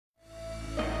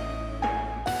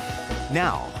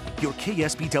Now, your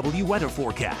KSBW weather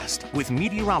forecast with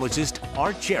meteorologist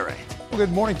Art Jarrett. Well,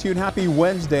 good morning to you and happy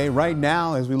Wednesday. Right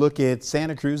now, as we look at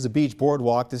Santa Cruz, the beach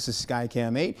boardwalk, this is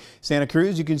Skycam 8. Santa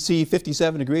Cruz, you can see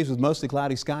 57 degrees with mostly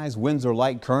cloudy skies. Winds are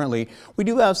light currently. We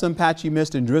do have some patchy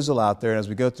mist and drizzle out there. As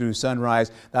we go through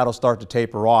sunrise, that'll start to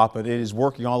taper off, but it is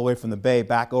working all the way from the bay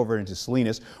back over into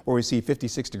Salinas, where we see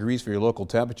 56 degrees for your local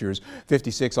temperatures.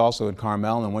 56 also in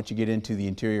Carmel, and once you get into the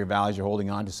interior valleys, you're holding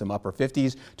on to some upper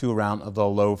 50s to around the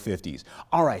low 50s.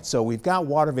 All right, so we've got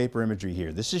water vapor imagery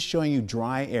here. This is showing you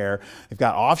dry air. We've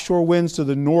got offshore winds to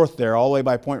the north there, all the way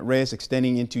by Point Reyes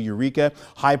extending into Eureka.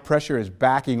 High pressure is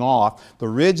backing off. The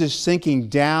ridge is sinking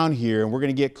down here, and we're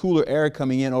going to get cooler air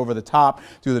coming in over the top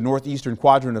through the northeastern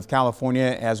quadrant of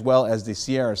California as well as the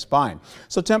Sierra Spine.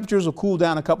 So temperatures will cool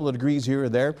down a couple of degrees here or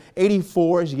there.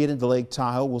 84 as you get into Lake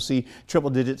Tahoe. We'll see triple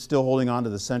digits still holding on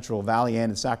to the Central Valley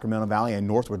and the Sacramento Valley and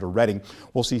northward to Redding.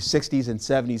 We'll see 60s and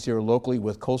 70s here locally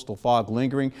with coastal fog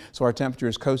lingering, so our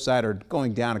temperatures coastside are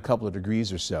going down a couple of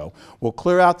degrees or so. We'll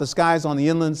clear out the skies on the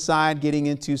inland side, getting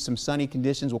into some sunny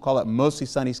conditions. We'll call it mostly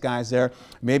sunny skies there,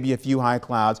 maybe a few high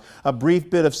clouds. A brief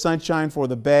bit of sunshine for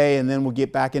the bay, and then we'll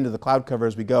get back into the cloud cover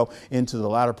as we go into the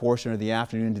latter portion of the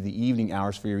afternoon into the evening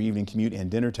hours for your evening commute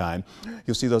and dinner time.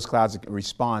 You'll see those clouds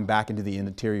respond back into the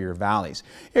interior valleys.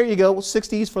 Here you go,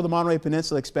 60s for the Monterey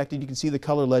Peninsula expected. You can see the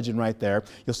color legend right there.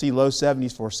 You'll see low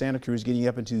 70s for Santa Cruz, getting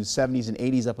up into 70s and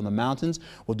 80s up in the mountains.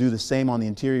 We'll do the same on the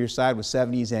interior side with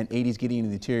 70s and 80s getting into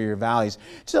the interior valleys.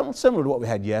 Similar to what we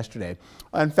had yesterday.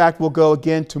 In fact, we'll go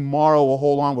again tomorrow. We'll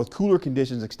hold on with cooler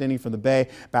conditions extending from the bay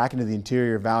back into the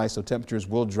interior valley, so temperatures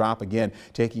will drop again,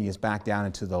 taking us back down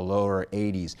into the lower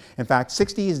 80s. In fact,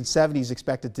 60s and 70s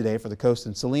expected today for the coast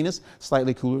and Salinas.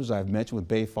 Slightly cooler, as I've mentioned, with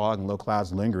bay fog and low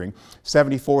clouds lingering.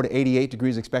 74 to 88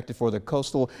 degrees expected for the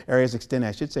coastal areas extending,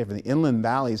 I should say, for the inland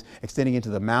valleys extending into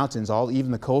the mountains,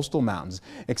 even the coastal mountains.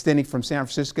 Extending from San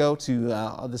Francisco to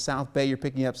the South Bay, you're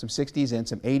picking up some 60s and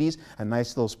some 80s, a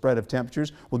nice little spread of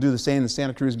temperatures. We'll do the same in the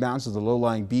Santa Cruz Mountains of the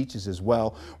low-lying beaches as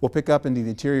well. We'll pick up into the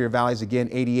interior valleys again,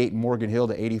 88 in Morgan Hill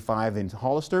to 85 in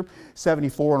Hollister,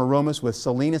 74 in Aromas with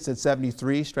Salinas at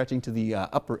 73, stretching to the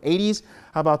upper 80s.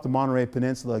 How about the Monterey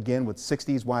Peninsula again with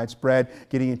 60s widespread,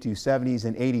 getting into 70s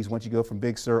and 80s once you go from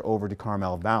Big Sur over to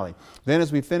Carmel Valley. Then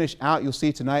as we finish out, you'll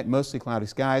see tonight mostly cloudy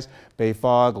skies, bay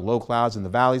fog, low clouds in the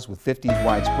valleys with 50s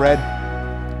widespread.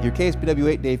 Your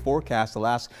KSBW 8-day forecast, the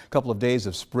last couple of days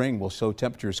of spring, will show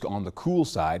temperatures on the cool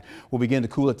side. We'll begin to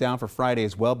cool it down for Friday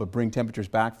as well, but bring temperatures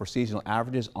back for seasonal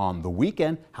averages on the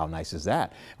weekend. How nice is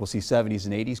that? We'll see 70s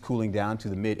and 80s cooling down to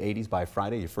the mid-80s by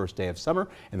Friday, your first day of summer,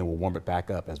 and then we'll warm it back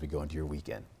up as we go into your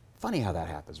weekend. Funny how that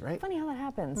happens, right? Funny how that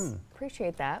happens.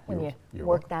 Appreciate that when you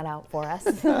work that out for us.